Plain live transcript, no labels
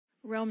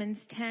Romans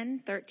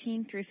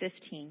 10:13 through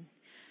 15.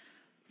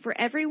 For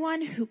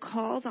everyone who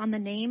calls on the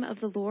name of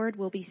the Lord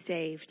will be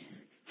saved.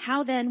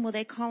 How then will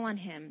they call on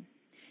him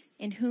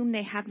in whom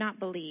they have not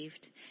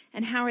believed?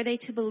 And how are they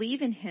to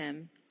believe in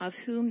him of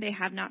whom they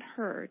have not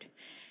heard?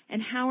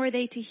 And how are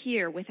they to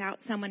hear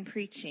without someone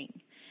preaching?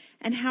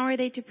 And how are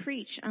they to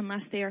preach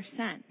unless they are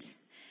sent?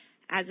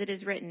 As it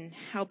is written,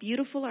 how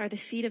beautiful are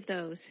the feet of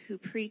those who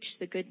preach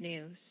the good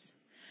news.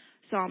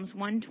 Psalms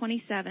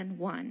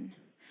 127:1.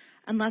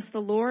 Unless the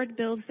Lord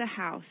builds the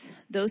house,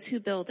 those who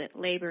build it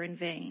labor in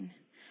vain.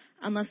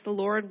 Unless the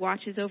Lord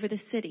watches over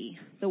the city,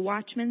 the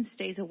watchman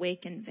stays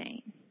awake in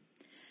vain.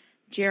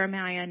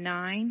 Jeremiah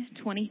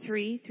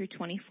 9:23 through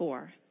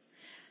 24.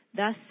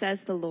 Thus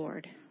says the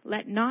Lord,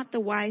 let not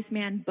the wise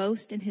man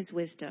boast in his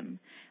wisdom.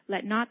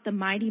 Let not the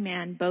mighty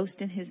man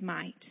boast in his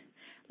might.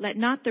 Let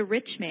not the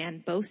rich man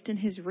boast in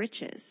his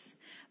riches.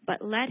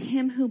 But let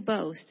him who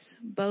boasts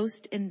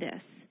boast in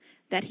this,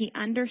 that he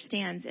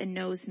understands and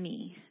knows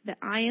me, that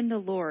I am the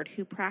Lord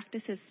who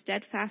practices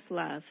steadfast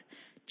love,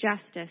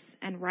 justice,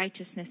 and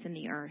righteousness in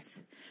the earth.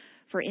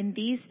 For in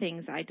these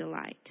things I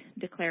delight,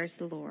 declares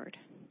the Lord.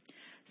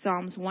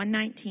 Psalms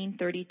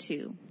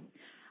 119:32.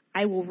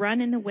 I will run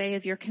in the way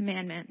of your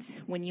commandments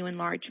when you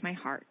enlarge my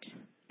heart.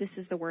 This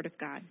is the word of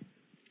God.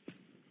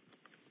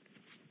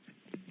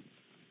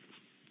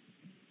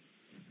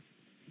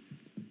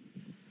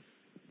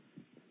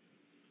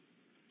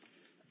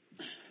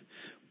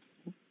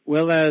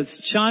 Well, as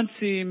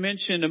Chauncey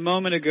mentioned a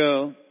moment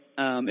ago,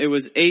 it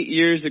was 8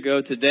 years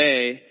ago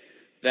today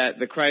that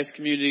the Christ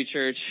Community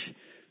Church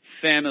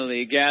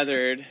family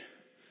gathered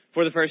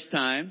for the first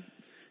time.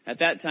 At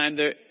that time,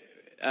 it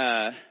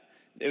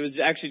was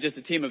actually just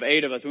a team of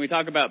 8 of us. When we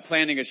talk about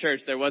planting a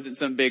church, there wasn't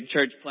some big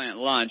church plant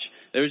launch.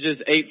 There was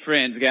just 8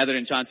 friends gathered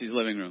in Chauncey's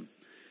living room.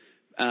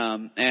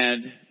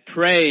 And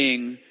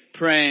praying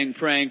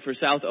for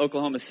South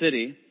Oklahoma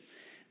City.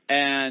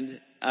 And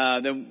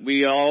then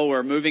we all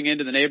were moving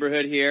into the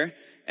neighborhood here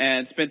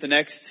and spent the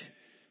next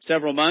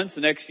several months,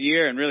 the next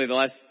year, and really the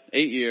last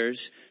 8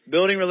 years,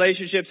 building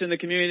relationships in the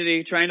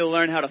community, trying to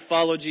learn how to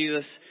follow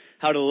Jesus,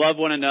 how to love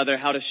one another,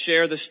 how to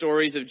share the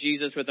stories of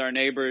Jesus with our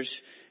neighbors,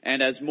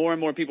 and as more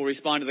and more people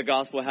respond to the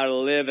gospel, how to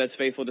live as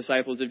faithful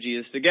disciples of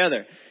Jesus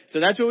together. So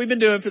that's what we've been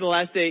doing for the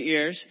last 8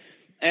 years.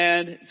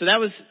 And so that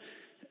was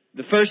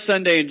the first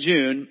Sunday in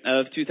June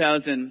of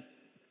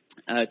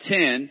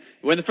 2010.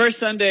 When the first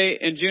Sunday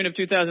in June of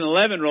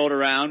 2011 rolled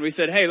around, we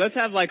said, hey, let's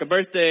have like a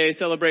birthday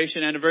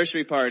celebration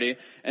anniversary party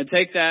and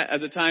take that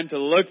as a time to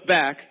look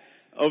back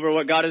over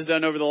what God has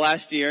done over the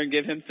last year and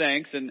give him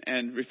thanks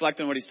and reflect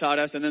on what he's taught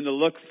us, and then to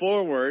look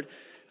forward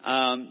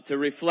to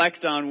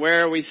reflect on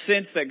where we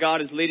sense that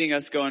God is leading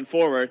us going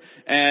forward.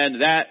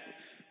 And that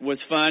was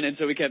fun, and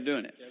so we kept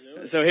doing it.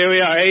 So here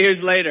we are, 8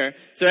 years later.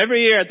 So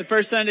every year at the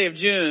first Sunday of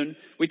June,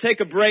 we take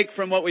a break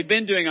from what we've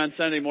been doing on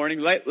Sunday morning.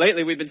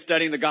 Lately, we've been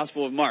studying the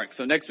Gospel of Mark.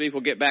 So next week,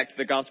 we'll get back to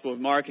the Gospel of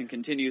Mark and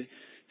continue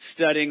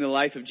studying the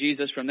life of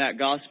Jesus from that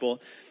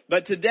Gospel.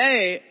 But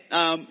today,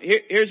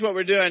 here's what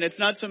we're doing. It's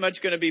not so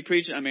much going to be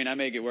preaching. I mean, I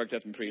may get worked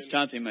up and preach.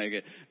 Chauncey may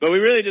get. But we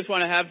really just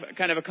want to have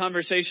kind of a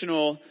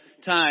conversational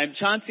time.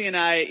 Chauncey and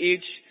I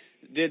each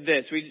did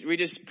this. We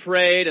just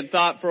prayed and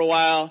thought for a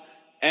while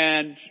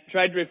and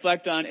tried to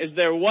reflect on, is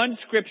there one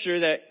scripture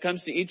that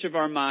comes to each of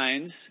our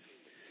minds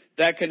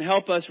that can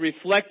help us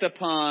reflect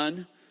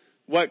upon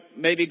what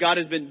maybe God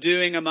has been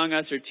doing among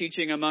us or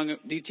teaching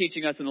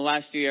us in the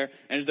last year?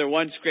 And is there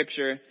one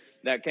scripture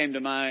that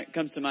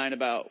comes to mind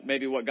about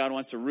maybe what God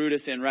wants to root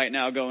us in right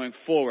now going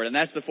forward? And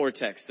that's the 4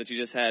 texts that you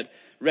just had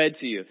read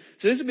to you.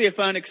 So this will be a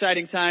fun,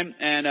 exciting time,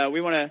 and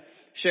we want to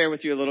share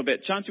with you a little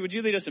bit. Chauncey, would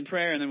you lead us in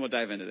prayer, and then we'll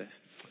dive into this?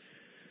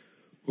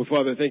 Well,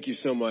 Father, thank you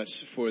so much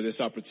for this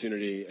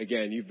opportunity.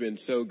 Again, you've been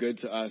so good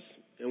to us.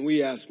 And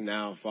we ask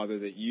now, Father,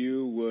 that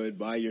you would,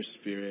 by your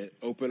Spirit,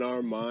 open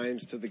our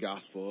minds to the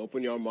gospel,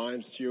 open our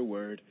minds to your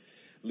word.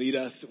 Lead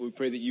us. We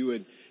pray that you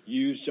would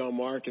use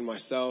John-Mark and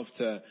myself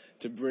to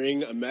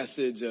bring a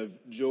message of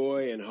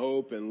joy and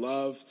hope and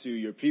love to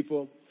your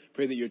people.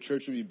 Pray that your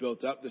church would be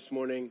built up this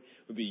morning,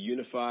 would be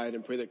unified,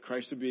 and pray that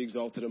Christ would be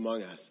exalted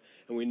among us.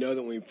 And we know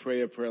that when we pray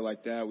a prayer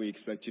like that, we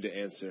expect you to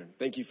answer.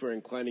 Thank you for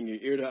inclining your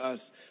ear to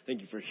us. Thank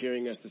you for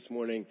hearing us this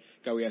morning.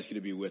 God, we ask you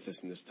to be with us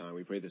in this time.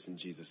 We pray this in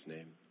Jesus'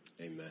 name.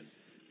 Amen.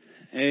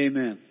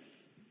 Amen.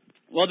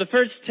 Well, the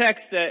first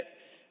text that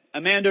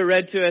Amanda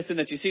read to us and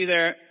that you see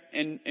there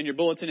in your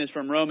bulletin is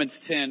from Romans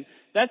 10.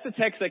 That's the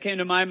text that came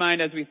to my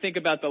mind as we think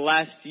about the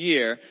last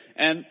year.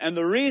 And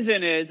the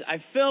reason is I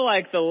feel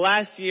like the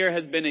last year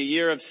has been a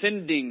year of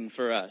sending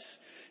for us.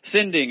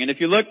 Sending. And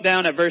if you look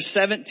down at verse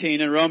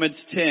 17 in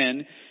Romans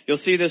 10, you'll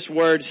see this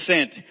word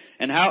sent.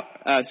 And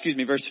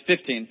verse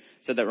 15.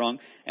 Said that wrong.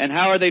 And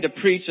how are they to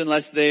preach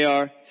unless they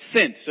are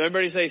sent? So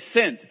everybody say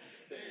sent.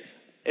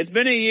 It's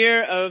been a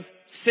year of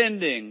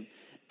sending.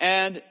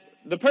 And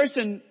the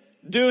person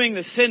doing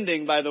the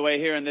sending, by the way,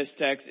 here in this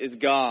text is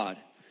God.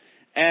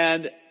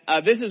 And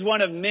this is one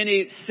of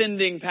many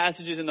sending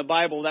passages in the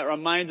Bible that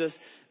reminds us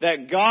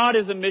that God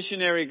is a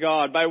missionary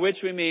God, by which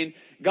we mean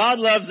God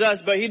loves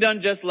us, but he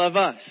doesn't just love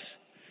us.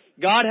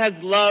 God has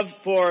love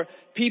for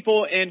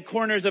people in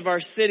corners of our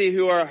city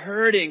who are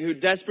hurting, who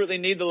desperately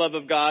need the love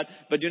of God,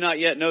 but do not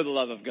yet know the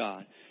love of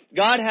God.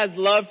 God has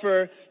love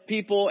for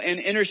people in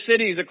inner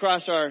cities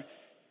across our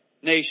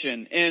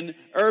nation, in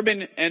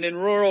urban and in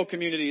rural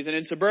communities and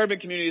in suburban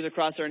communities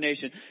across our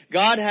nation.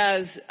 God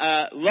has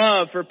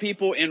love for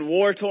people in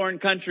war-torn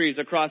countries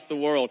across the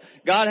world.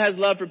 God has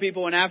love for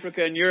people in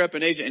Africa and Europe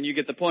and Asia, and you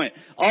get the point.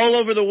 All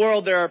over the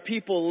world there are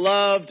people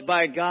loved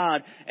by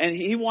God, and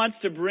He wants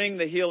to bring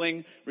the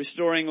healing,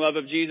 restoring love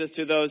of Jesus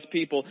to those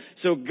people.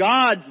 So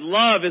God's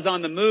love is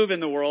on the move in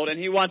the world, and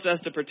He wants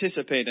us to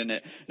participate in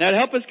it. Now, to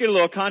help us get a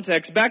little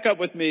context, back up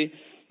with me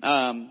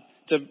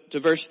to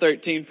verse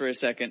 13 for a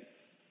second.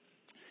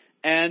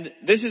 And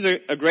this is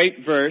a great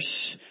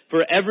verse.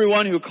 For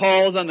everyone who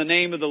calls on the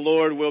name of the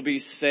Lord will be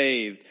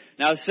saved.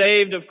 Now,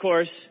 saved, of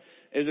course,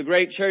 is a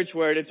great church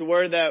word. It's a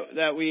word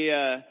that we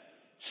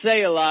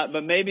say a lot,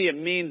 but maybe it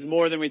means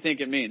more than we think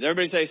it means.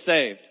 Everybody say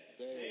saved.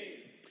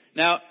 Saved.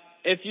 Now,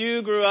 if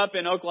you grew up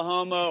in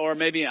Oklahoma, or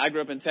maybe I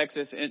grew up in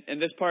Texas, in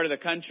this part of the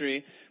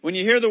country, when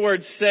you hear the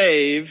word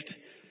saved,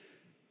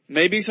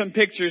 maybe some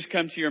pictures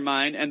come to your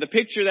mind. And the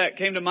picture that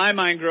came to my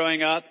mind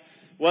growing up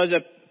was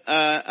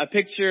a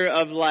picture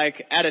of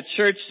like at a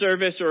church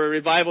service or a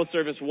revival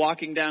service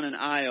walking down an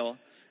aisle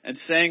and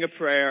saying a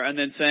prayer and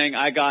then saying,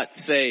 I got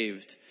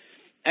saved.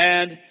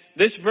 And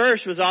this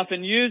verse was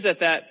often used at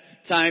that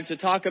time to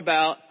talk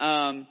about,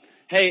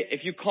 hey,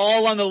 if you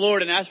call on the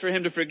Lord and ask for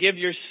Him to forgive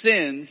your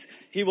sins,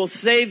 He will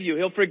save you.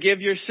 He'll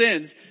forgive your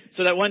sins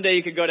so that one day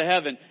you could go to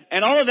heaven.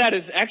 And all of that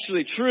is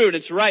actually true and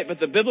it's right, but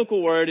the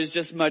biblical word is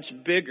just much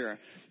bigger.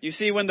 You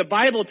see, when the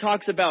Bible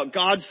talks about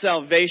God's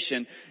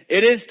salvation,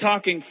 it is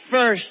talking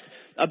first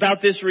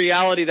about this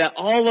reality that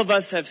all of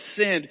us have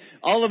sinned.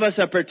 All of us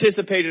have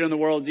participated in the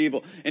world's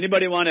evil.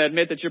 Anybody want to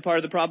admit that you're part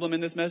of the problem in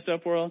this messed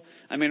up world?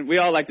 I mean, we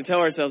all like to tell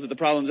ourselves that the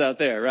problem's out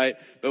there, right?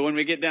 But when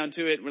we get down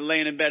to it, we're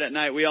laying in bed at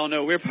night, we all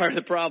know we're part of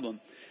the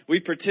problem. We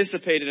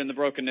participated in the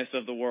brokenness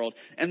of the world.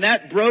 And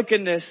that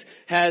brokenness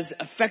has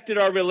affected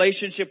our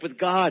relationship with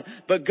God.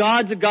 But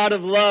God's a God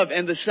of love,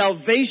 and the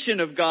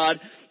salvation of God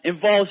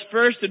involves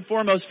first and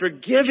foremost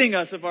forgiving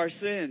us of our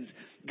sins.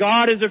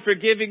 God is a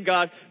forgiving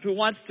God who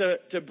wants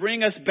to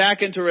bring us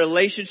back into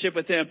relationship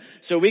with Him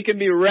so we can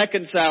be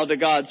reconciled to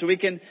God, so we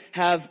can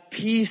have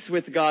peace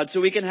with God, so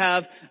we can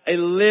have a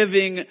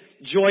living,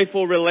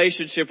 joyful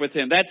relationship with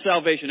Him. That's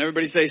salvation.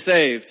 Everybody say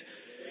saved.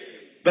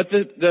 But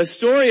the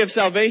story of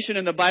salvation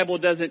in the Bible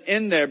doesn't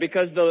end there,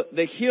 because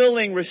the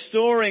healing,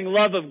 restoring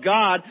love of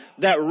God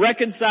that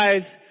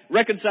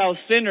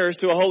reconciles sinners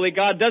to a holy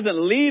God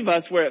doesn't leave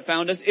us where it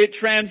found us. It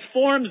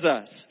transforms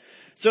us.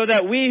 So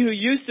that we who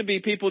used to be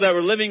people that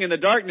were living in the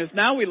darkness,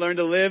 now we learn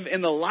to live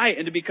in the light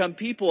and to become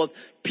people of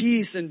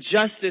peace and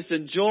justice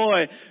and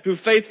joy who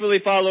faithfully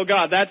follow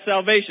God. That's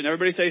salvation.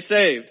 Everybody say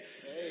saved.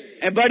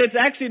 But it's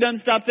actually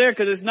doesn't stop there,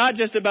 because it's not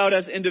just about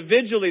us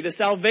individually. The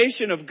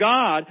salvation of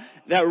God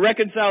that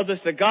reconciles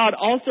us to God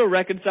also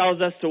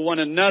reconciles us to one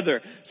another,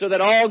 so that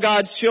all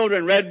God's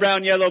children, red,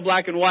 brown, yellow,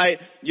 black and white,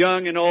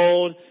 young and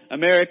old,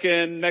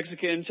 American,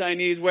 Mexican,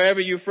 Chinese, wherever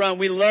you're from,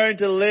 we learn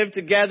to live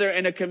together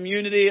in a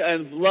community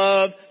of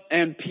love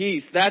and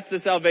peace. That's the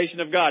salvation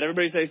of God.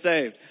 Everybody say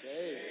saved.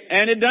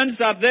 And it doesn't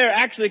stop there,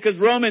 actually, because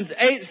Romans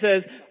 8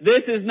 says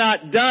this is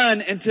not done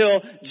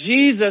until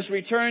Jesus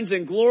returns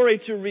in glory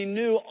to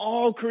renew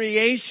all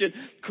creation.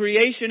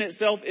 Creation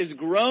itself is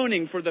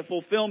groaning for the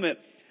fulfillment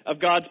of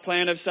God's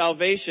plan of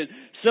salvation,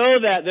 so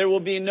that there will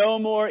be no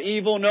more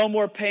evil, no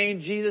more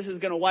pain. Jesus is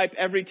going to wipe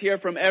every tear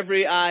from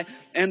every eye,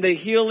 and the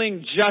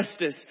healing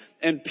justice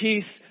and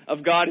peace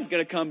of God is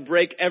going to come,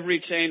 break every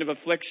chain of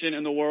affliction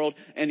in the world,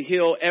 and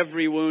heal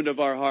every wound of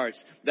our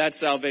hearts. That's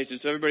salvation.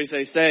 So everybody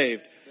say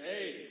saved.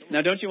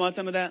 Now, don't you want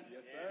some of that?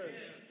 Yes, sir.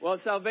 Well,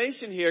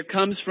 salvation here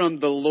comes from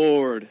the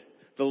Lord.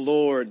 The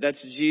Lord,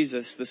 that's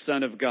Jesus, the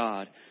Son of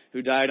God,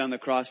 who died on the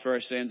cross for our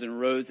sins and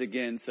rose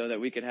again so that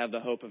we could have the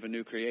hope of a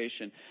new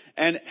creation.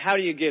 And how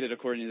do you get it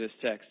according to this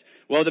text?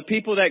 Well, the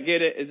people that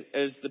get it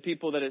is the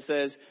people that it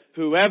says,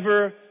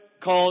 whoever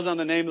calls on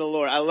the name of the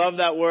Lord. I love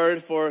that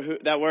word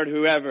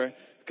whoever,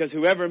 because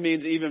whoever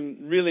means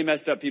even really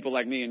messed up people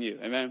like me and you.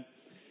 Amen?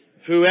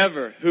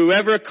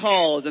 Whoever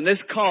calls, and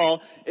this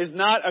call is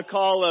not a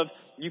call of,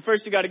 you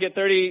got to get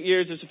 30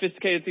 years of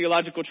sophisticated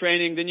theological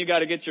training, then you got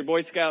to get your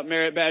Boy Scout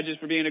merit badges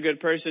for being a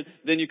good person,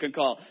 then you can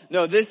call.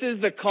 No, this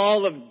is the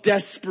call of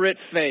desperate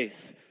faith.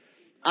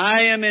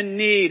 I am in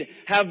need.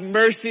 Have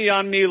mercy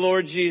on me,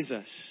 Lord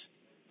Jesus.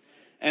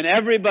 And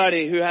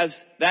everybody who has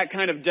that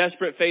kind of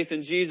desperate faith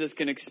in Jesus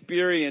can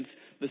experience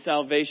the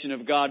salvation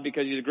of God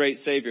because He's a great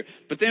Savior.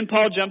 But then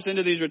Paul jumps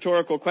into these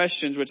rhetorical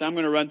questions, which I'm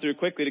going to run through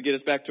quickly to get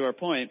us back to our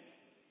point.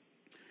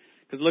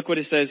 Because look what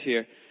it says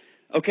here.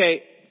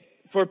 Okay,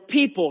 for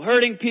people,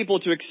 hurting people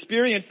to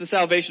experience the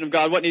salvation of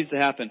God, what needs to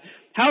happen?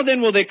 How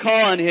then will they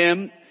call on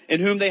Him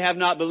in whom they have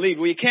not believed?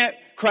 Well, you can't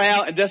cry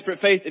out in desperate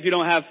faith if you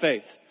don't have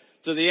faith.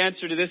 So the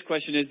answer to this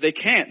question is they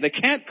can't. They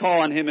can't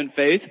call on Him in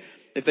faith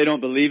if they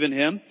don't believe in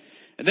Him.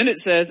 And then it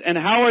says, and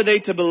how are they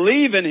to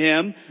believe in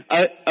him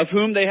of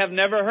whom they have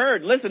never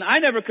heard? Listen, I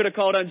never could have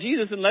called on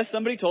Jesus unless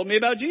somebody told me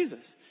about Jesus.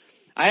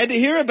 I had to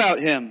hear about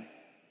him.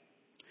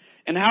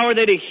 And how are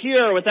they to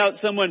hear without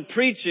someone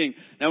preaching?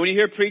 Now, when you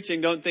hear preaching,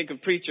 don't think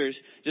of preachers.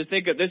 Just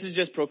think of, this is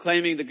just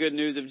proclaiming the good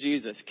news of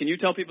Jesus. Can you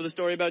tell people the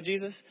story about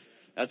Jesus?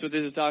 That's what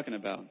this is talking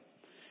about.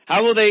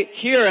 How will they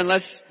hear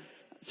unless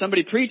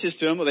somebody preaches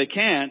to them? Well, they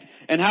can't.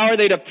 And how are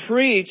they to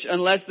preach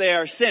unless they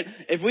are sent?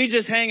 If we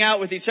just hang out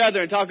with each other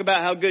and talk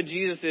about how good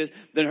Jesus is,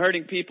 then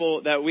hurting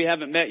people that we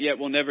haven't met yet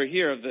will never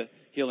hear of the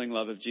healing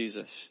love of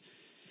Jesus.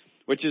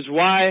 Which is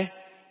why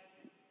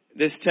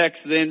this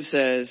text then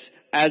says,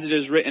 as it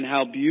is written,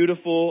 how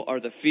beautiful are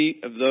the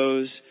feet of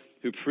those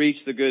who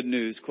preach the good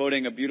news.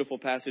 Quoting a beautiful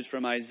passage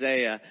from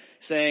Isaiah,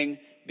 saying,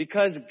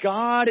 because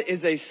God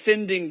is a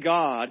sending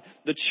God,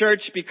 the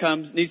church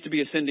needs to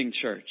be a sending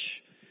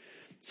church.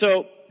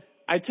 So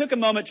I took a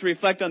moment to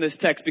reflect on this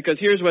text because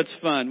here's what's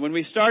fun. When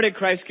we started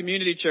Christ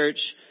Community Church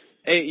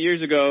 8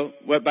 years ago,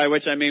 by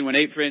which I mean when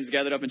 8 friends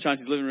gathered up in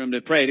Chauncey's living room to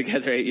pray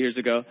together 8 years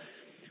ago,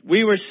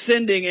 we were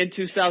sending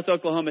into South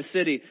Oklahoma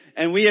City,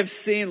 and we have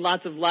seen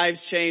lots of lives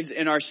change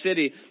in our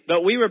city.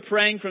 But we were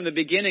praying from the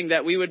beginning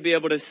that we would be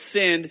able to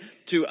send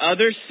to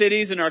other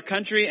cities in our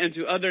country and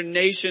to other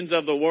nations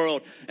of the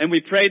world. And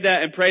we prayed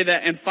that,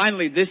 and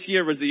finally this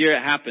year was the year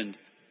it happened.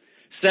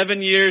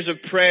 7 years of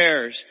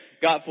prayers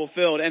got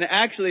fulfilled. And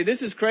actually,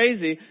 this is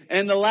crazy.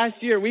 In the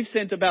last year, we've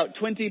sent about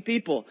 20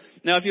 people.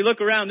 Now, if you look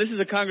around, this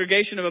is a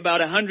congregation of about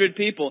 100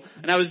 people.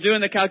 And I was doing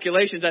the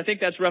calculations. I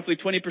think that's roughly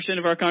 20%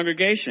 of our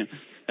congregation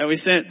that we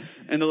sent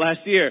in the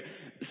last year.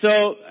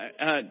 So,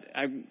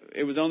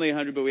 it was only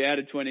 100, but we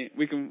added 20.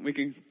 We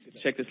can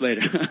check this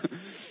later.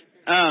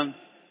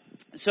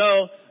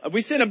 So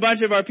we sent a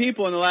bunch of our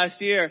people in the last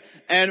year,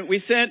 and we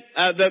sent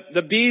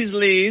the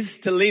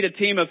Beasleys to lead a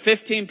team of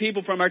 15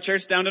 people from our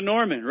church down to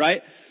Norman,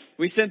 right?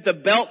 We sent the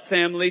Belt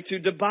family to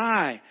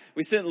Dubai.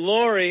 We sent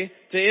Lori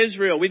to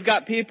Israel. We've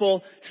got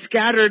people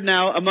scattered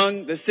now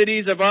among the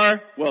cities of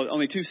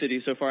only 2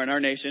 cities so far in our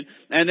nation,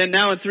 and then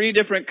now in 3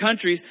 different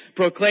countries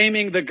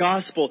proclaiming the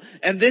gospel.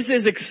 And this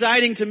is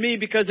exciting to me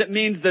because it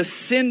means the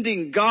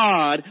sending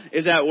God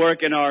is at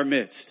work in our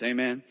midst.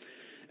 Amen.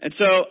 And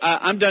so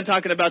I'm done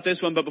talking about this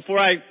one, but before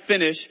I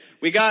finish,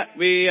 we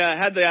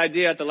had the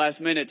idea at the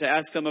last minute to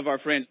ask some of our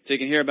friends so you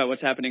can hear about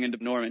what's happening in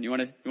Norman. You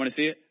want to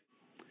see it?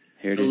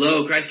 Here it is.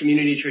 Hello, Christ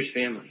Community Church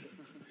family.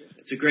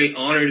 It's a great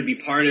honor to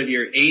be part of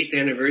your 8th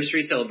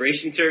anniversary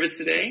celebration service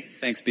today.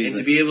 Thanks, Beasley. And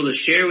to be able to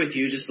share with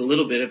you just a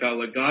little bit about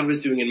what God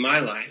was doing in my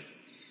life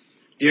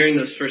during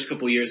those first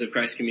couple years of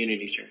Christ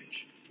Community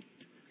Church.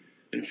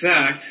 In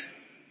fact,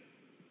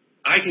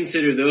 I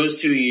consider those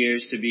 2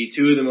 years to be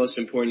 2 of the most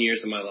important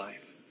years of my life.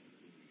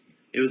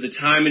 It was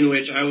a time in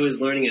which I was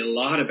learning a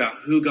lot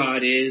about who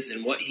God is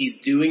and what He's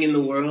doing in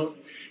the world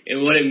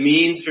and what it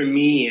means for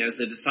me as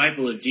a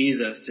disciple of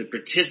Jesus to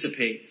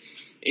participate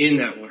in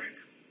that work.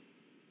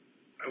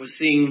 I was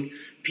seeing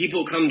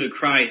people come to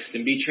Christ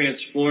and be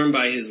transformed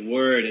by His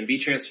Word and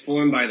be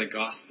transformed by the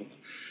gospel.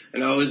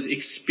 And I was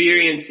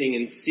experiencing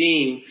and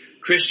seeing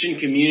Christian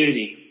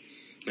community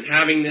and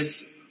having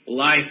this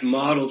life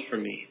modeled for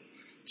me.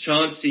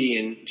 Chauncey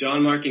and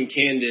John-Mark and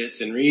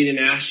Candace and Reed and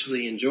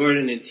Ashley and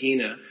Jordan and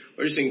Tina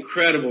were just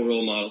incredible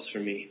role models for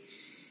me.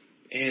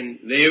 And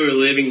they were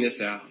living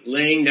this out,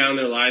 laying down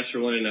their lives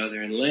for one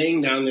another and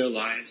laying down their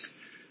lives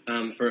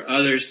for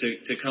others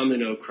to come to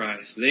know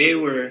Christ. They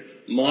were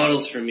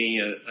models for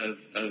me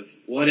of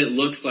what it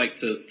looks like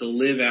to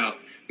live out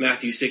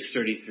Matthew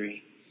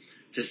 6:33,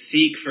 to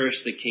seek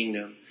first the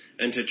kingdom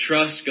and to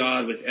trust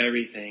God with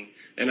everything.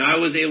 And I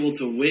was able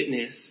to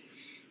witness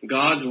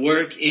God's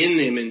work in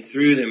them and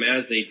through them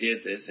as they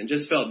did this, and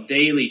just felt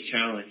daily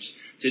challenged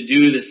to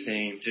do the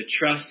same, to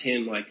trust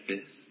Him like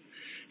this.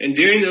 And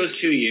during those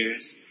 2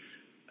 years,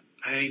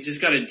 I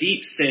just got a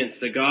deep sense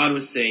that God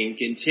was saying,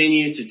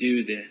 continue to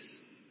do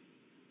this.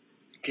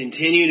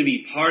 Continue to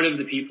be part of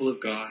the people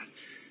of God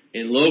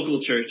in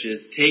local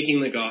churches, taking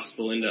the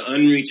gospel into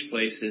unreached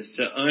places,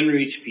 to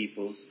unreached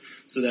peoples,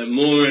 so that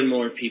more and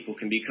more people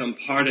can become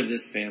part of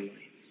this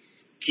family.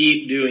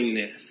 Keep doing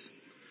this.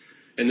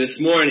 And this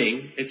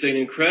morning, it's an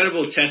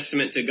incredible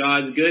testament to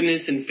God's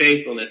goodness and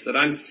faithfulness that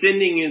I'm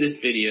sending you this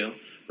video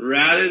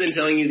rather than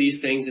telling you these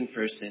things in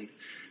person.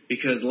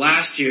 Because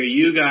last year,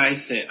 you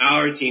guys sent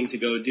our team to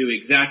go do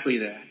exactly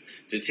that,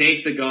 to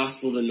take the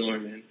gospel to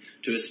Norman,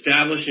 to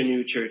establish a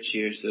new church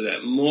here so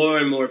that more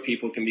and more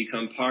people can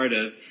become part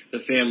of the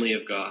family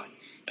of God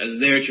as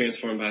they're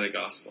transformed by the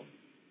gospel.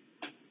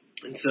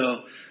 And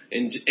so,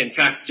 in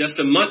fact, just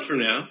a month from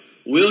now,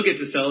 we'll get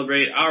to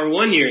celebrate our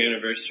 1-year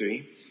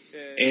anniversary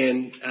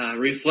and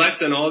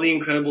reflect on all the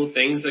incredible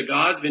things that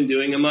God's been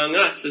doing among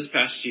us this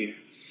past year.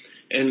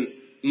 And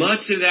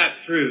much of that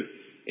fruit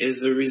is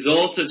the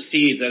result of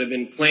seeds that have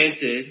been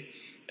planted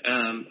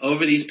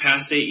over these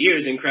past 8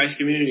 years in Christ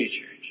Community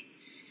Church,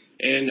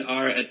 and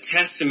are a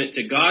testament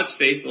to God's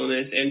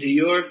faithfulness and to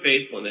your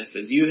faithfulness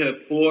as you have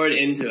poured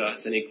into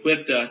us and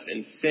equipped us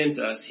and sent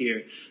us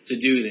here to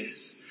do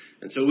this.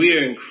 And so we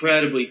are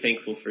incredibly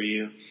thankful for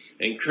you.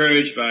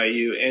 encouraged by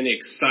you, and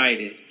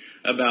excited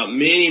about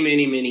many,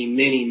 many, many,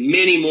 many,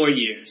 many more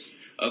years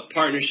of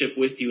partnership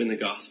with you in the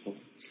gospel.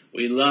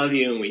 We love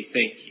you and we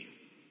thank you.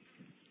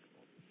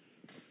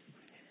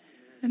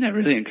 Isn't that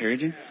really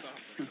encouraging?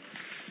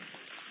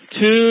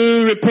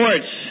 2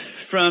 reports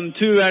from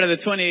 2 out of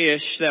the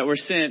 20-ish that were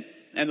sent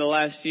in the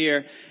last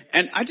year.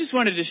 And I just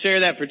wanted to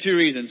share that for 2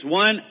 reasons.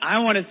 One, I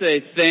want to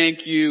say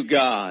thank you,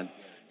 God.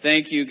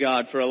 Thank you,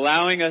 God, for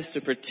allowing us to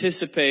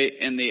participate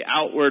in the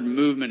outward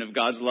movement of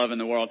God's love in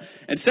the world.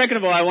 And second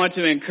of all, I want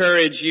to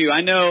encourage you.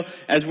 I know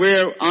as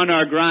we're on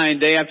our grind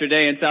day after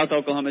day in South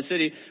Oklahoma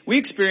City, we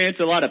experience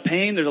a lot of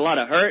pain. There's a lot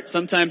of hurt.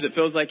 Sometimes it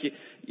feels like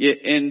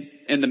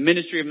in the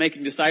ministry of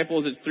making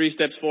disciples, it's 3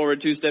 steps forward,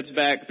 2 steps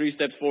back, 3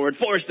 steps forward,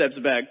 4 steps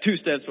back, 2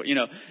 steps,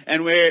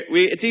 and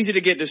it's easy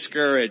to get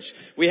discouraged.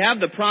 We have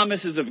the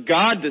promises of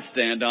God to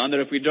stand on, that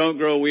if we don't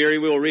grow weary,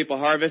 we will reap a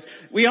harvest.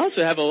 We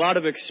also have a lot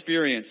of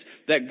experience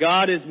that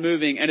God is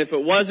moving, and if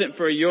it wasn't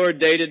for your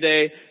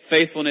day-to-day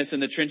faithfulness in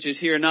the trenches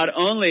here, not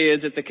only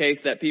is it the case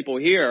that people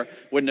here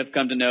wouldn't have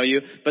come to know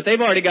you, but they've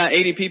already got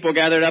 80 people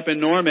gathered up in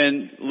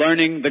Norman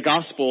learning the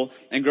gospel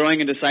and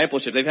growing in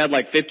discipleship. They've had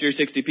like 50 or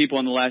 60 people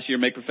in the last year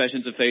make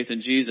professions of faith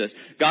in Jesus.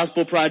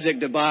 Gospel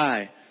Project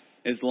Dubai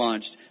is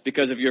launched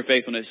because of your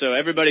faithfulness. So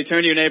everybody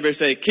turn to your neighbor and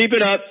say, keep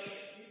it up.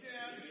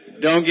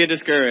 Don't get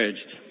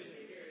discouraged.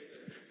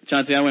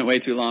 Chauncey, I went way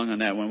too long on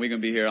that one. We're going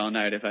to be here all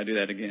night if I do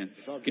that again.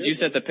 Could you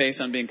set the pace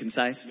on being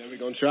concise? Yeah, we're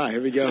going to try.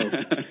 Here we go.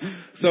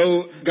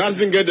 So God's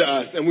been good to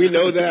us, and we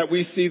know that.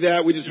 We see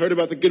that. We just heard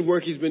about the good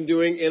work He's been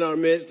doing in our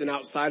midst and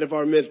outside of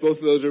our midst. Both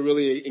of those are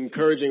really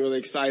encouraging, really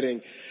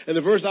exciting. And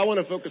the verse I want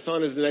to focus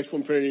on is the next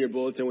one printed in your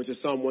bulletin, which is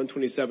Psalm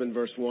 127,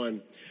 verse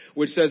 1,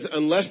 which says,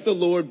 unless the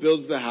Lord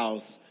builds the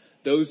house,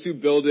 those who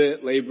build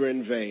it labor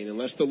in vain.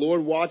 Unless the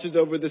Lord watches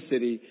over the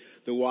city,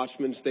 the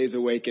watchman stays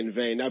awake in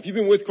vain. Now, if you've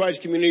been with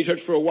Christ Community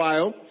Church for a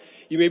while,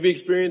 you may be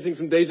experiencing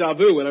some deja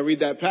vu when I read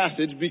that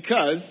passage,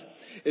 because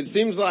it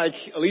seems like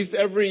at least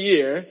every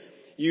year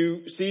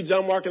you see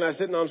John-Mark and I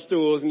sitting on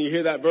stools and you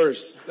hear that verse,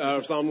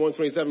 Psalm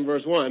 127,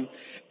 verse 1.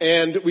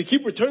 And we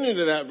keep returning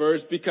to that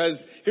verse because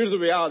here's the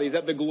reality, is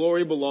that the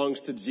glory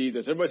belongs to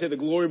Jesus. Everybody say the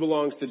glory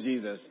belongs to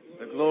Jesus.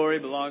 The glory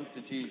belongs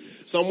to Jesus.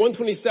 Psalm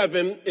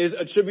 127 is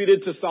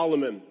attributed to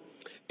Solomon.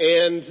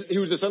 And he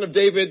was the son of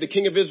David, the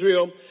king of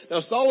Israel.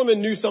 Now,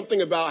 Solomon knew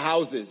something about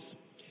houses.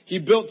 He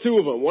built 2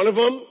 of them. One of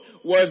them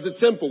was the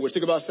temple, which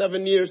took about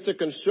 7 years to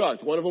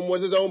construct. One of them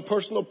was his own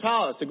personal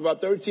palace. Took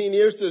about 13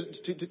 years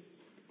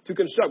to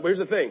construct. But here's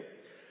the thing.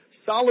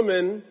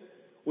 Solomon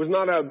was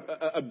not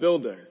a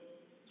builder.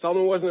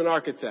 Solomon wasn't an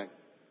architect.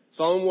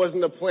 Solomon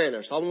wasn't a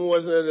planner. Solomon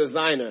wasn't a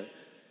designer.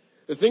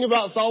 The thing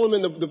about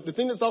Solomon, the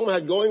thing that Solomon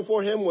had going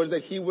for him was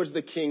that he was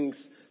the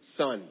king's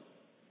son.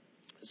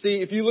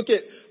 See, if you look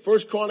at 1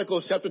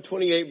 Chronicles chapter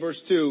 28,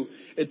 verse 2,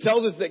 it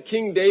tells us that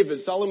King David,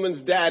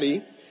 Solomon's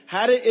daddy,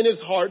 had it in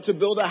his heart to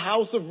build a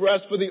house of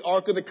rest for the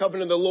ark of the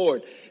covenant of the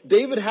Lord.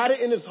 David had it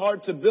in his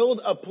heart to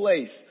build a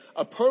place,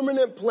 a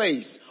permanent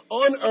place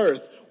on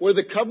earth where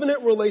the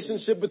covenant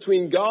relationship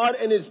between God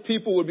and His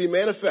people would be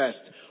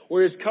manifest,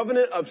 where His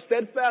covenant of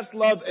steadfast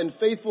love and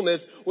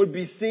faithfulness would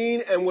be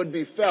seen and would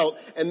be felt.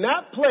 And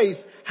that place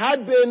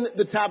had been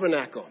the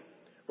tabernacle,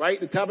 right?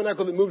 The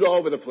tabernacle that moved all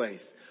over the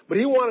place. But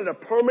he wanted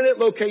a permanent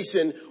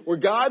location where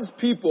God's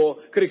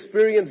people could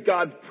experience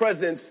God's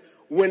presence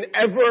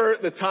whenever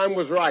the time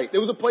was right.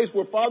 There was a place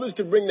where fathers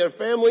could bring their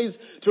families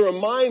to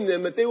remind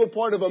them that they were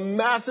part of a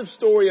massive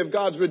story of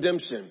God's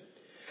redemption.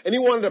 And he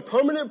wanted a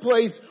permanent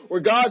place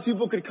where God's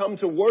people could come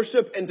to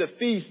worship and to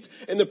feast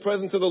in the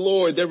presence of the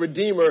Lord, their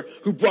Redeemer,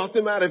 who brought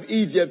them out of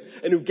Egypt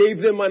and who gave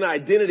them an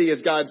identity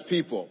as God's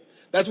people.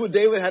 That's what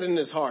David had in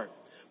his heart.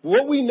 But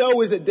what we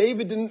know is that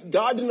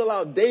God didn't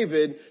allow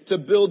David to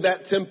build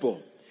that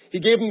temple.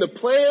 He gave him the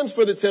plans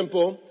for the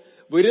temple,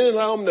 but He didn't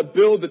allow him to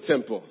build the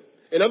temple.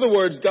 In other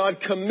words, God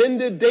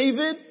commended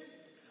David,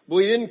 but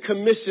He didn't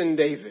commission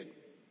David.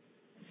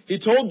 He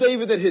told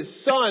David that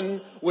his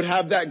son would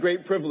have that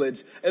great privilege.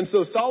 And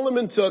so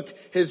Solomon took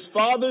his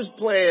father's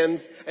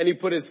plans and he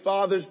put his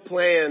father's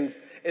plans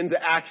into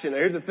action. Now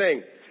here's the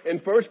thing. In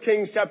 1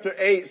 Kings chapter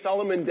 8,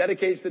 Solomon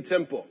dedicates the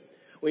temple.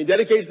 When he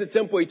dedicates the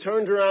temple, he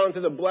turns around and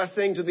says a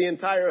blessing to the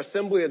entire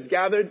assembly that's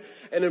gathered.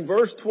 And in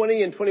verse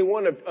 20 and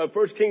 21 of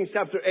 1 Kings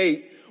chapter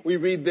 8, we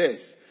read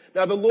this.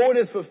 Now the Lord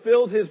has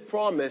fulfilled His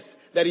promise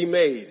that He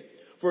made.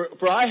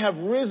 For I have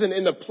risen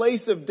in the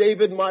place of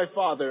David my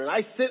father, and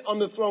I sit on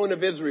the throne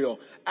of Israel,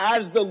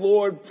 as the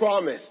Lord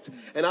promised.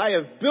 And I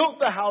have built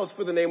the house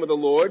for the name of the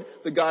Lord,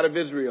 the God of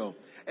Israel.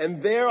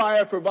 And there I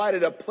have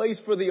provided a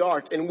place for the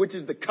ark, in which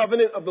is the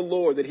covenant of the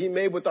Lord that He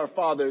made with our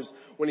fathers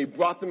when He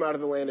brought them out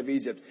of the land of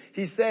Egypt.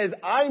 He says,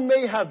 I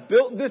may have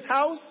built this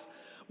house,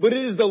 but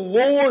it is the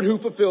Lord who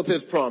fulfilled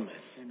His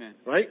promise. Amen.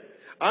 Right?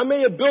 I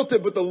may have built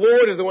it, but the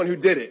Lord is the one who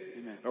did it.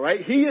 Amen. All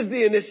right? He is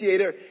the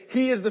initiator.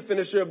 He is the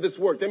finisher of this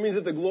work. That means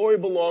that the glory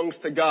belongs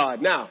to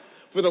God. Now,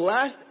 for the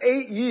last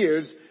 8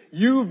 years,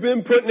 you've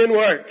been putting in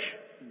work,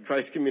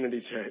 Christ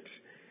Community Church.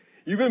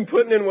 You've been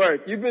putting in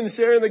work. You've been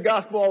sharing the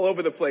gospel all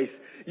over the place.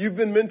 You've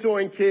been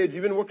mentoring kids.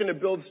 You've been working to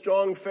build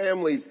strong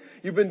families.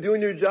 You've been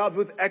doing your jobs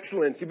with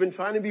excellence. You've been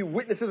trying to be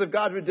witnesses of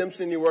God's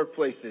redemption in your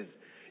workplaces.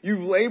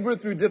 You've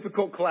labored through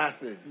difficult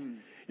classes.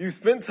 You've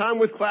spent time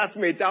with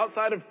classmates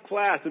outside of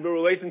class to build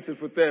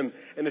relationships with them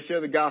and to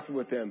share the gospel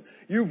with them.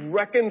 You've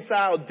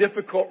reconciled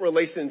difficult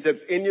relationships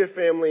in your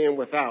family and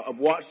without. I've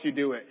watched you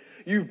do it.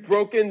 You've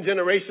broken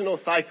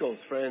generational cycles,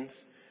 friends.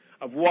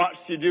 I've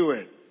watched you do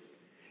it.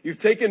 You've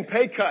taken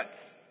pay cuts.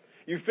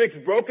 You've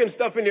fixed broken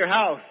stuff in your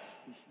house.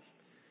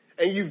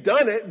 And you've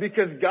done it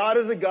because God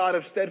is a God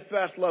of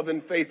steadfast love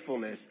and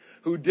faithfulness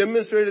who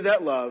demonstrated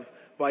that love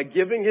by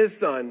giving his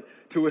son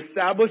to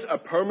establish a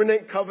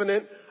permanent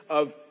covenant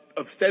of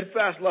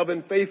steadfast love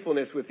and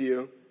faithfulness with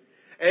you,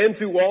 and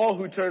to all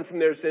who turn from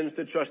their sins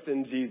to trust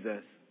in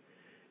Jesus.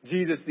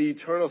 Jesus, the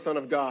eternal Son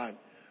of God,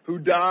 who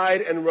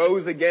died and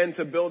rose again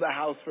to build a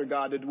house for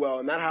God to dwell.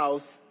 And that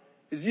house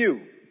is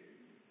you.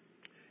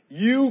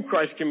 You,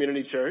 Christ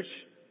Community Church,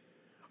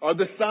 are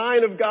the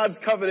sign of God's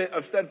covenant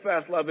of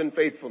steadfast love and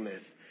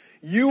faithfulness.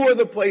 You are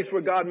the place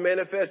where God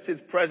manifests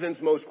his presence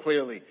most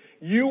clearly.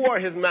 You are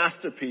his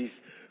masterpiece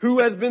who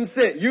has been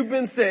sent. You've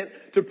been sent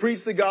to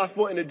preach the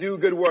gospel and to do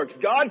good works.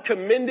 God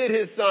commended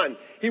his son.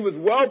 He was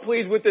well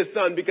pleased with his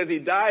son because he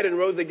died and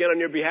rose again on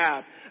your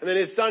behalf. And then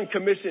his son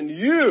commissioned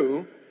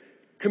you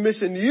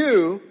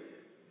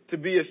to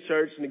be his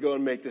church and to go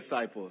and make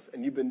disciples.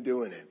 And you've been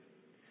doing it.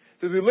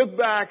 So as we look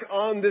back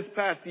on this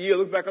past year,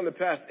 look back on the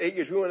past 8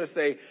 years, we want to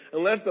say,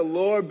 unless the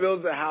Lord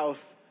builds the house,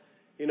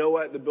 you know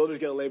what? The builder's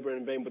going to labor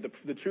in vain. But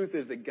the truth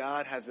is that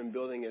God has been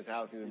building his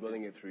house. He's been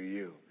building it through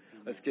you.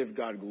 Let's give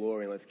God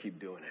glory and let's keep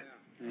doing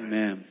it.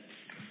 Amen.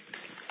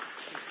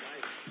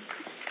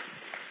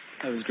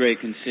 That was great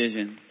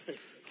concision.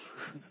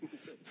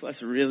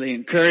 Plus a really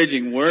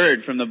encouraging word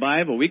from the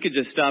Bible. We could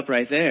just stop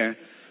right there.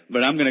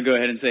 But I'm going to go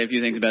ahead and say a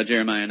few things about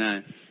Jeremiah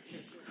 9.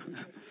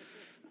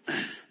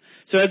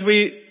 So as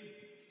we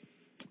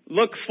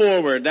look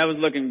forward, that was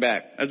looking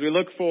back. As we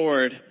look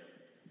forward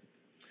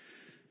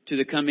to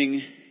the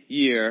coming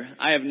year,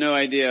 I have no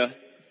idea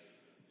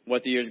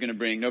what the year is going to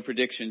bring. No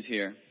predictions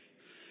here.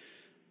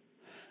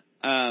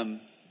 But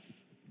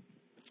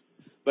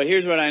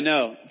here's what I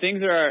know.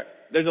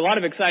 There's a lot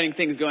of exciting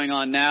things going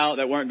on now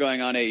that weren't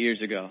going on 8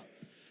 years ago.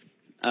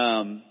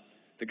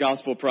 The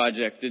Gospel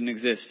Project didn't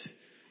exist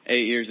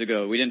 8 years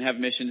ago. We didn't have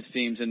missions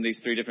teams in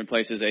these 3 different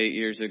places 8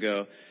 years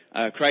ago.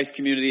 Christ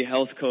Community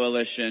Health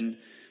Coalition,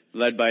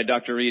 led by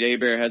Dr. Reed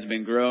Aber, has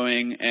been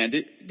growing. And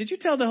did you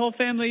tell the whole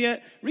family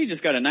yet? Reed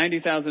just got a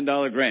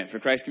 $90,000 grant for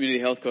Christ Community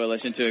Health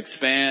Coalition to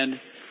expand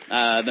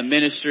the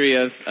ministry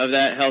of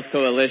that health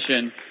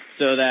coalition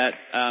so that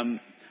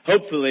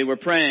hopefully we're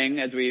praying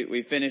as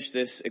we finish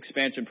this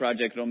expansion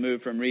project, it'll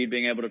move from Reed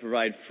being able to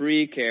provide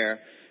free care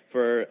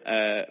for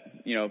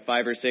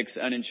 5 or 6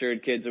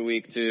 uninsured kids a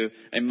week to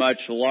a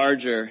much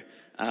larger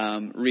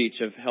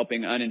reach of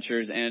helping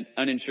uninsured and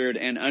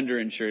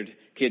underinsured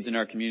kids in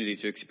our community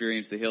to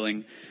experience the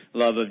healing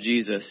love of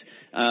Jesus.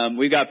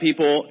 We've got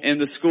people in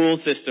the school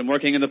system,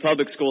 working in the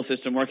public school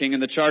system, working in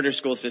the charter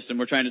school system.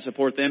 We're trying to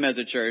support them as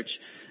a church.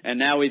 And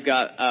now we've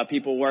got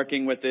people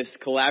working with this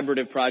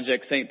collaborative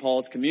project, St.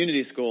 Paul's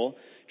Community School,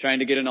 trying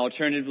to get an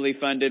alternatively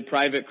funded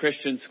private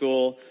Christian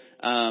school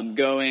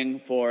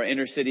going for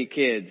inner city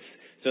kids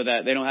so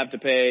that they don't have to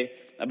pay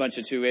a bunch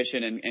of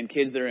tuition and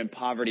kids that are in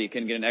poverty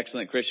can get an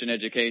excellent Christian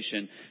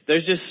education.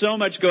 There's just so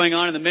much going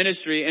on in the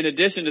ministry in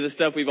addition to the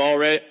stuff we've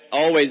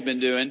always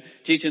been doing,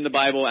 teaching the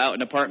Bible out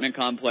in apartment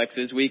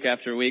complexes week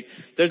after week.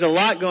 There's a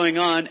lot going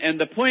on, and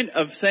the point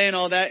of saying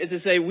all that is to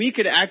say we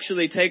could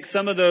actually take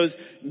some of those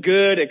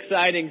good,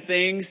 exciting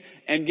things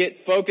and get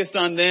focused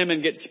on them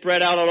and get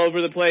spread out all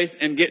over the place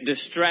and get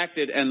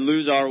distracted and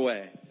lose our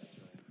way.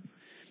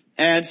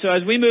 And so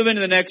as we move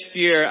into the next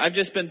year, I've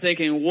just been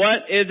thinking,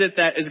 what is it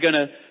that is going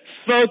to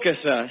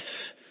focus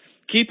us,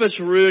 keep us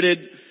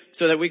rooted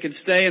so that we can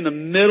stay in the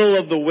middle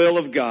of the will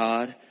of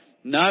God,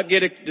 not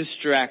get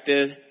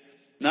distracted,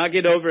 not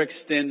get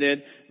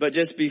overextended, but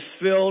just be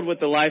filled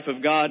with the life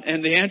of God?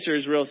 And the answer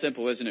is real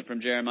simple, isn't it,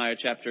 from Jeremiah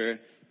chapter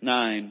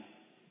 9.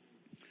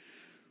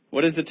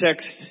 What does the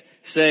text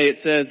say? It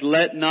says,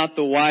 let not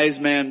the wise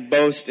man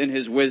boast in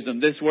his wisdom.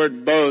 This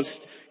word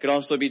boast could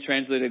also be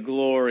translated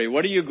glory.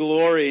 What are you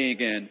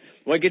glorying in?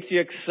 What gets you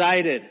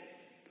excited?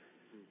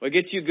 What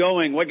gets you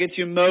going? What gets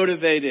you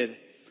motivated?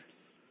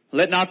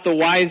 Let not the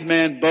wise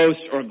man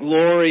boast or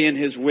glory in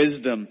his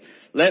wisdom.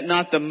 Let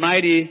not the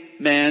mighty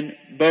man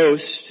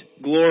boast,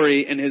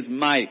 glory in his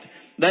might.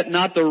 Let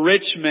not the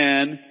rich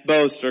man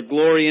boast or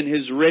glory in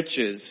his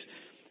riches.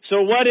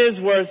 So what is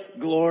worth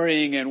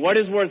glorying in? What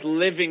is worth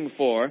living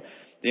for?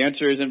 The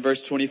answer is in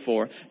verse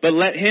 24. But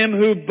let him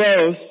who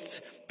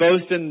boasts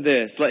boast in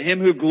this. Let him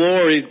who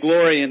glories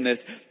glory in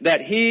this,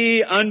 that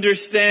he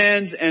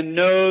understands and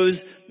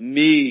knows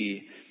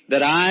me,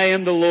 that I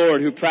am the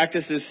Lord who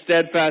practices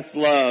steadfast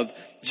love,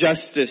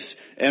 justice,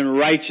 and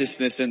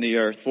righteousness in the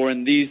earth. For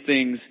in these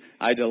things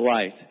I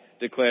delight,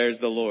 declares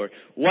the Lord.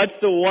 What's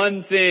the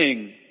one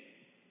thing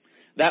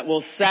that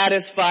will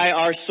satisfy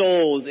our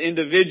souls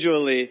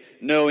individually,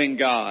 knowing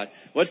God?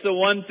 What's the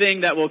one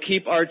thing that will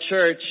keep our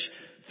church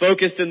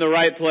focused in the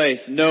right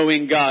place?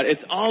 Knowing God.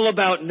 It's all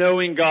about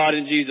knowing God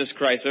in Jesus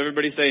Christ. So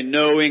everybody say,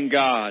 knowing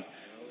God.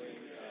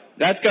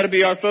 That's got to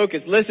be our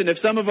focus. Listen, if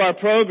some of our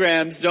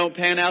programs don't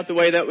pan out the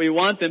way that we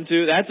want them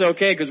to, that's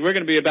okay, because we're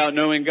going to be about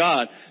knowing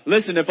God.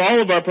 Listen, if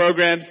all of our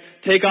programs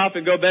take off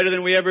and go better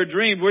than we ever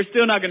dreamed, we're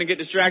still not going to get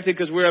distracted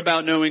because we're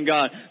about knowing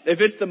God. If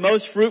it's the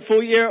most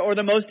fruitful year or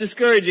the most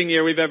discouraging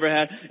year we've ever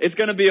had, it's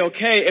going to be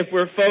okay if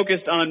we're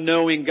focused on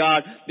knowing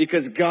God,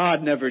 because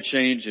God never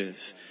changes.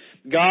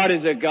 God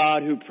is a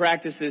God who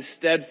practices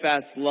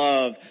steadfast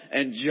love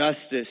and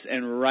justice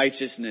and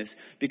righteousness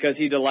because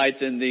He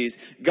delights in these.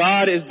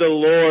 God is the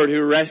Lord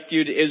who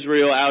rescued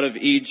Israel out of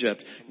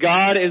Egypt.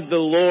 God is the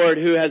Lord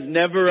who has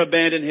never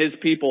abandoned His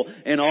people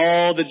in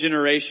all the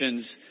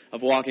generations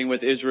of walking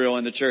with Israel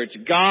and the church.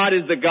 God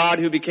is the God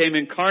who became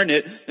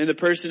incarnate in the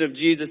person of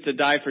Jesus to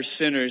die for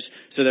sinners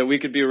so that we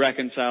could be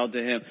reconciled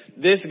to Him.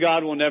 This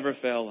God will never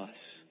fail us.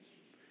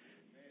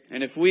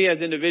 And if we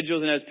as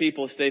individuals and as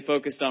people stay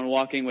focused on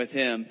walking with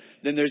Him,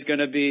 then there's going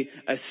to be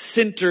a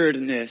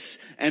centeredness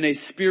and a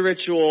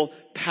spiritual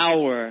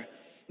power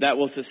that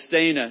will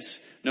sustain us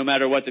no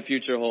matter what the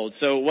future holds.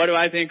 So what do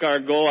I think our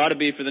goal ought to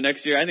be for the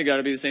next year? I think it ought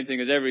to be the same thing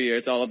as every year.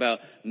 It's all about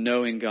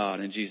knowing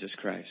God and Jesus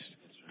Christ.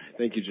 That's right.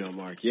 Thank you,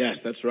 John-Mark.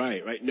 Yes, that's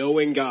right. Right?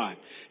 Knowing God.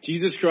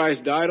 Jesus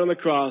Christ died on the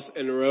cross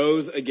and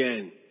rose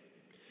again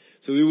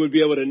so we would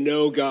be able to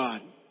know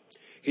God.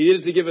 He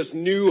did it to give us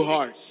new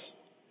hearts.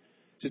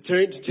 To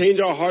change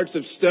our hearts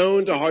of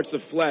stone to hearts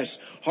of flesh.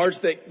 Hearts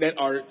that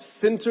are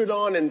centered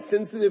on and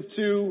sensitive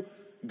to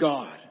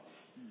God.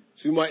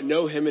 So we might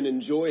know Him and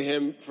enjoy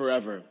Him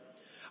forever.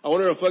 I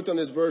want to reflect on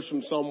this verse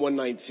from Psalm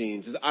 119.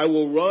 It says, I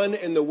will run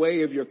in the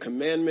way of your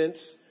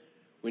commandments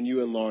when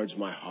you enlarge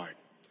my heart.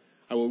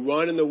 I will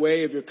run in the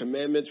way of your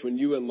commandments when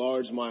you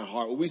enlarge my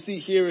heart. What we see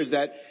here is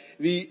that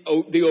the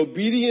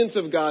obedience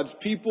of God's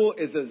people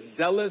is a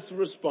zealous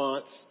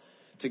response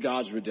to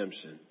God's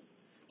redemption.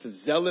 It's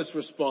a zealous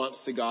response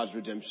to God's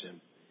redemption.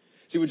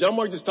 See, what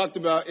John-Mark just talked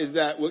about is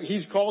that what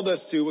He's called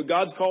us to, what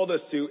God's called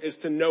us to, is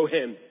to know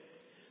Him.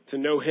 To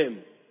know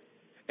Him.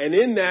 And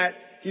in that,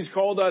 He's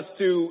called us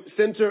to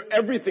center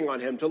everything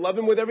on Him, to love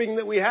Him with everything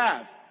that we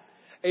have.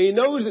 And He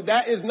knows that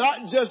that is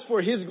not just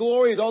for His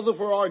glory, it's also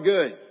for our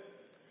good.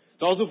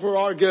 It's also for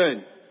our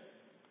good.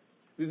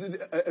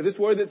 This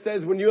word that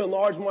says, when you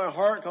enlarge my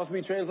heart, can also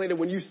be translated,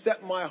 when you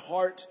set my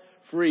heart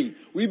free.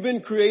 We've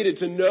been created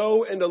to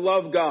know and to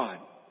love God.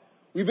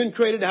 We've been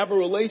created to have a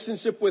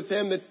relationship with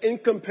Him that's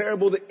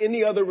incomparable to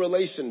any other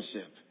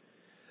relationship.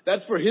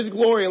 That's for His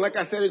glory, and like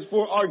I said, it's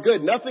for our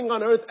good. Nothing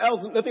else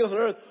on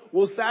earth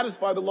will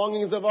satisfy the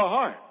longings of our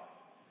heart.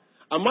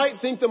 I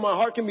might think that my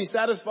heart can be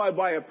satisfied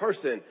by a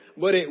person,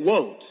 but it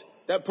won't.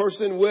 That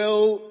person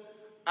will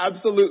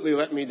absolutely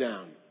let me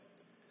down.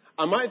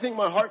 I might think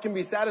my heart can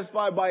be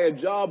satisfied by a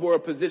job or a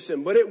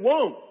position, but it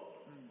won't.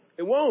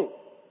 It won't.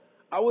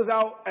 I was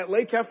out at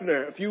Lake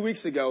Hefner a few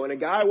weeks ago, and a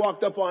guy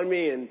walked up on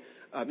me and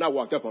not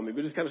walked up on me,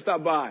 but just kind of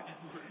stopped by.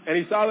 And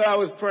he saw that I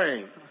was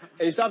praying.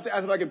 And he stopped to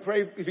ask if I could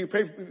pray, if you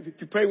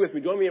pray with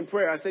me, join me in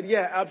prayer. I said,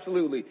 yeah,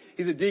 absolutely.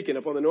 He's a deacon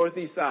up on the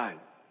northeast side.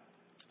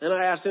 And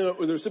I asked him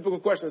with a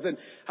reciprocal question. I said,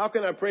 how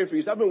can I pray for you?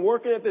 He said, I've been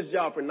working at this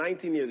job for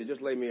 19 years. They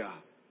just laid me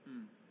off.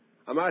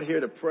 I'm out here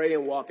to pray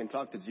and walk and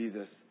talk to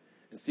Jesus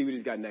and see what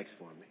He's got next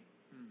for me.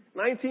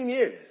 19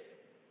 years.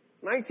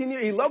 19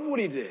 years. He loved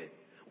what he did.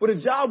 But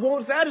a job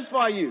won't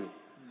satisfy you.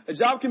 A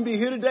job can be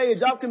here today. A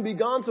job can be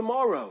gone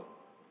tomorrow.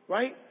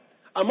 Right?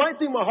 I might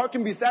think my heart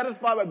can be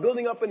satisfied by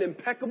building up an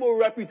impeccable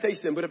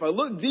reputation, but if I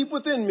look deep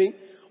within me,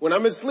 when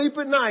I'm asleep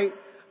at night,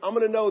 I'm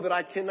going to know that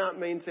I cannot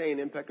maintain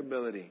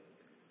impeccability.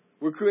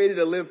 We're created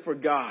to live for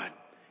God.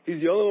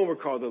 He's the only one we're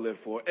called to live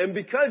for. And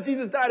because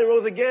Jesus died and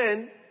rose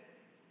again,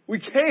 we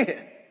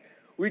can.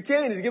 We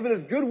can. He's given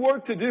us good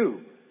work to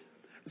do.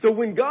 So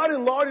when God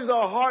enlarges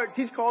our hearts,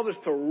 He's called us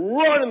to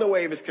run in the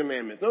way of His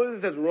commandments. Notice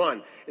it says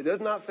run. It does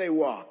not say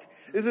walk.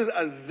 This is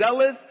a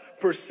zealous,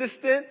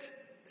 persistent,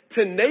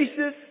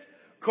 tenacious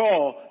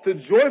call to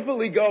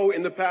joyfully go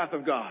in the path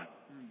of God.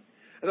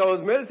 As I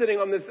was meditating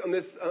on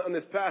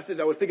this passage,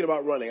 I was thinking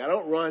about running. I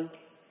don't run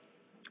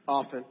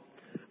often.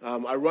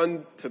 I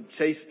run to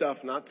chase stuff,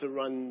 not to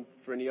run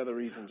for any other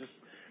reason. Just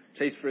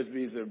chase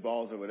frisbees or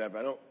balls or whatever.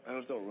 I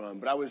just don't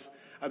run. But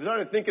I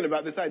started thinking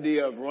about this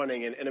idea of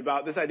running and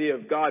about this idea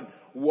of God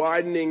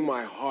widening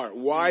my heart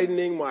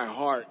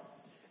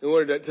in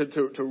order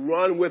to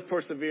run with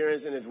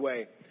perseverance in His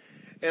way.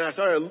 And I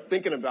started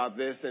thinking about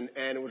this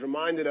and was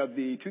reminded of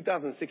the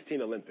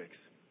 2016 Olympics.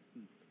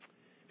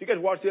 If you guys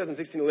watched the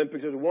 2016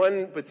 Olympics, there was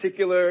one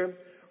particular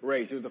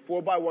race. It was the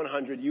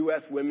 4x100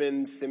 U.S.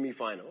 women's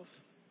semifinals.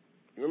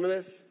 You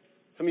remember this?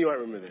 Some of you might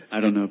remember this.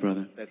 I don't know,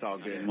 brother. That's all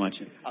good. I'm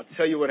watching. I'll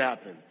tell you what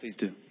happened. Please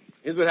do.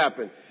 Here's what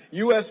happened.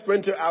 U.S.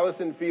 sprinter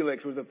Allison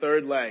Felix was the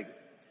third leg,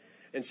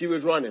 and she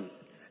was running.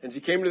 And she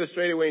came to the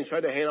straightaway and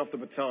tried to hand off the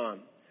baton.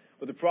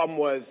 But the problem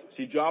was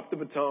she dropped the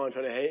baton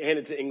trying to hand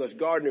it to English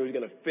Gardner, who was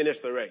going to finish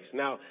the race.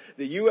 Now,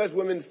 the U.S.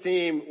 women's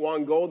team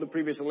won gold the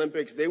previous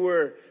Olympics. They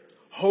were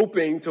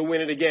hoping to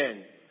win it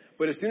again.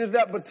 But as soon as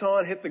that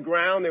baton hit the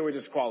ground, they were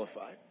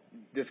disqualified,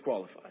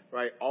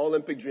 right? All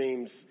Olympic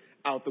dreams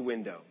out the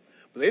window.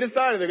 But they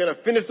decided they're going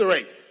to finish the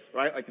race,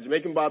 right? Like the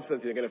Jamaican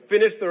bobsled team, they're going to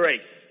finish the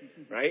race,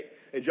 right?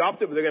 They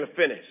dropped it, but they're going to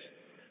finish.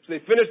 So they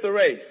finished the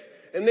race,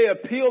 and they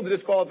appealed the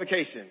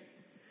disqualification.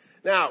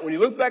 Now, when you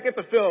look back at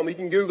the film, you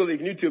can Google it, you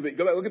can YouTube it,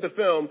 go back, look at the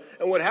film,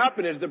 and what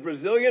happened is the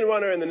Brazilian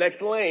runner in the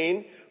next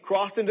lane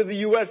crossed into the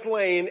U.S.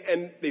 lane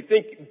and they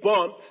think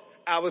bumped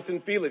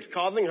Allyson Felix,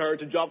 causing her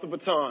to drop the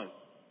baton.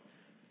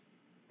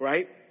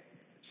 Right?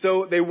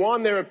 So they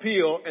won their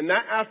appeal, and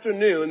that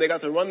afternoon they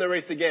got to run the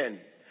race again.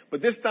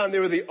 But this time they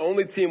were the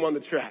only team on the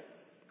track.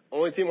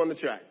 Only team on the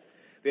track.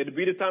 They had to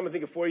beat a time, I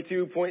think, of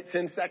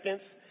 42.10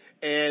 seconds,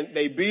 and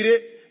they beat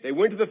it. They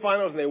went to the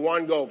finals and they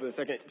won gold for the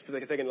second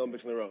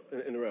Olympics in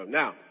a row.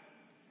 Now,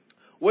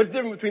 what's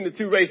different between the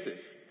two races?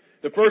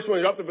 The first one,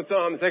 they dropped the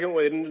baton. The second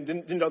one, they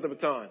didn't drop the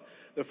baton.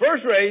 The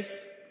first race,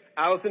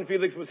 Allyson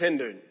Felix was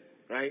hindered,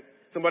 right?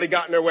 Somebody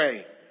got in her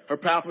way. Her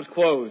path was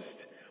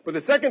closed. But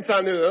the second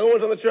time, they were the only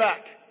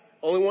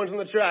ones on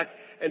the track,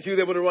 and she was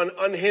able to run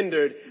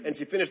unhindered, and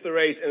she finished the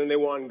race, and then they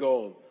won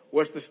gold.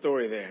 What's the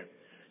story there?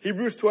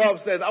 Hebrews 12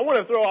 says, I want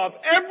to throw off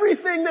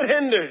everything that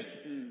hinders.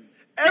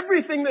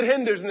 Everything that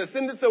hinders and the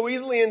sin that so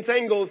easily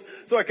entangles,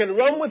 so I can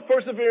run with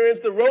perseverance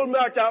the road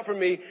marked out for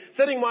me,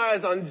 setting my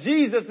eyes on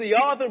Jesus, the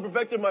author and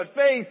perfecter of my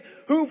faith,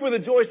 who for the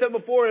joy set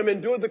before him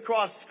endured the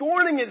cross,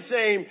 scorning its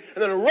shame,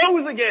 and then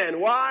rose again.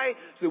 Why?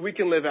 So that we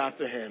can live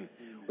after him.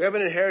 We have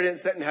an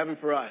inheritance set in heaven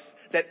for us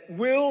that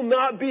will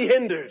not be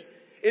hindered.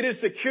 It is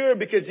secure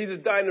because Jesus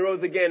died and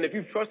rose again. If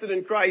you've trusted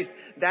in Christ,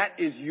 that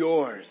is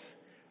yours.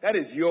 That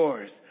is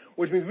yours.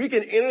 Which means we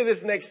can enter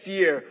this next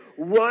year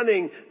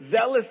running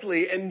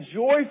zealously and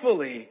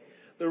joyfully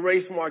the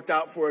race marked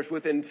out for us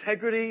with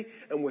integrity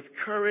and with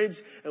courage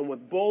and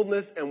with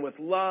boldness and with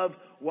love.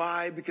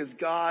 Why? Because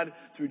God,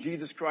 through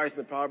Jesus Christ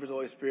and the power of his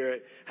Holy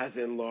Spirit, has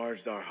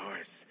enlarged our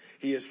hearts.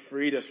 He has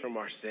freed us from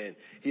our sin.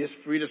 He has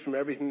freed us from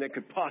everything that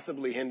could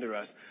possibly hinder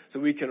us so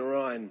we can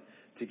run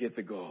to get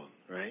the goal,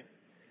 right?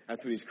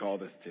 That's what he's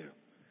called us to.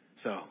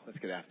 So let's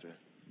get after it.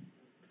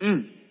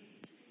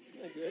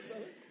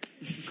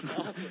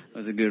 That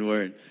was a good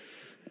word.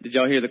 Did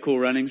y'all hear the Cool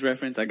Runnings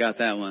reference? I got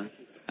that one.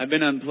 I've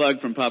been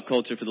unplugged from pop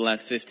culture for the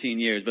last 15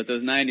 years, but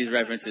those 90s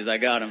references, I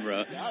got them,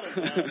 bro.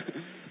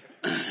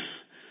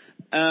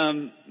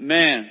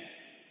 Man,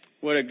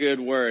 what a good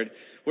word.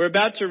 We're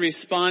about to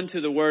respond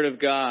to the word of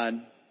God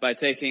by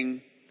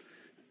taking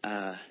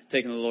the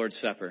Lord's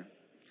Supper.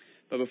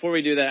 But before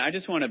we do that, I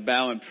just want to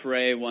bow and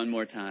pray one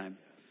more time,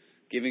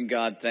 giving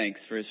God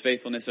thanks for his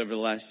faithfulness over the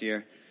last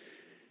year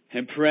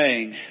and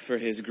praying for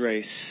his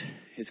grace,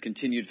 his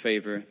continued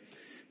favor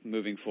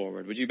moving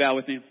forward. Would you bow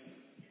with me?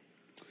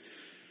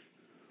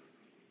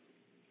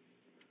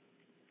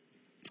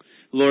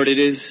 Lord, it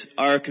is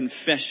our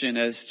confession,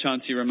 as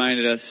Chauncey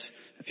reminded us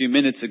a few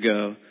minutes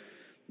ago,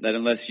 that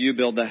unless you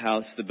build the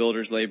house, the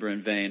builders labor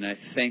in vain. I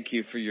thank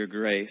you for your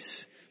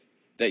grace,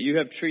 that you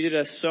have treated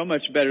us so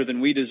much better than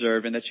we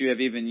deserve, and that you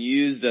have even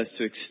used us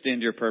to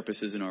extend your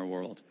purposes in our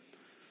world.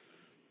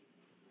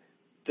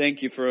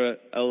 Thank you for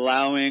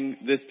allowing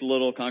this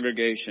little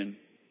congregation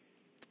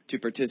to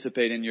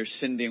participate in your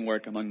sending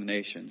work among the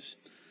nations.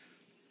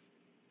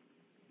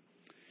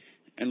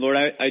 And Lord,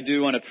 I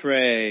do want to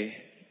pray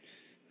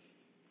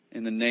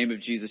in the name of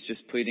Jesus,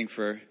 just pleading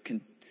for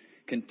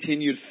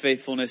continued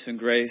faithfulness and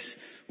grace.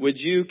 Would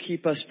you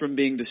keep us from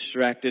being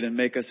distracted and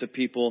make us a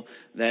people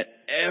that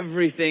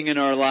everything in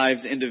our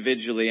lives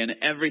individually and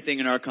everything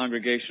in our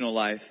congregational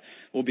life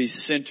will be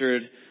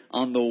centered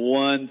on the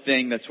one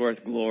thing that's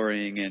worth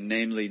glorying in,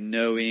 namely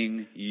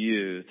knowing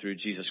you through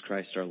Jesus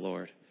Christ our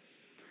Lord.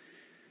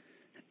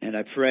 And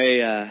I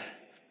pray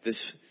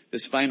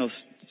this final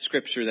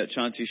scripture that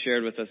Chauncey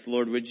shared with us,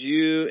 Lord, would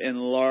you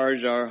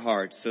enlarge our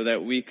hearts so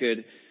that we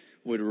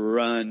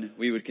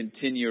would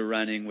continue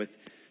running with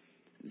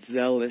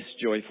zealous,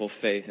 joyful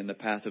faith in the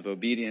path of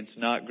obedience,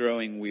 not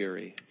growing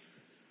weary.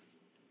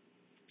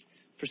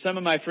 For some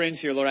of my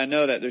friends here, Lord, I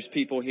know that there's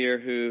people here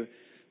who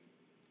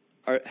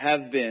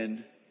have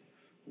been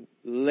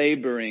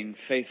laboring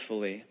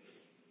faithfully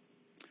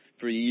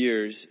for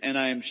years, and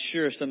I am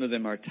sure some of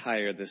them are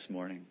tired this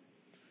morning.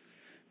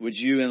 Would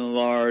you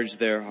enlarge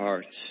their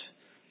hearts?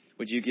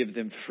 Would you give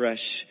them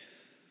fresh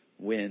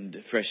wind,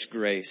 fresh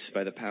grace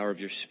by the power of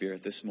your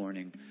Spirit this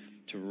morning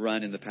to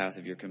run in the path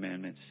of your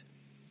commandments?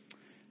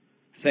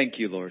 Thank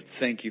you, Lord.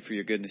 Thank you for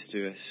your goodness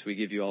to us. We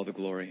give you all the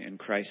glory. In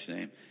Christ's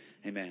name,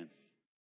 amen.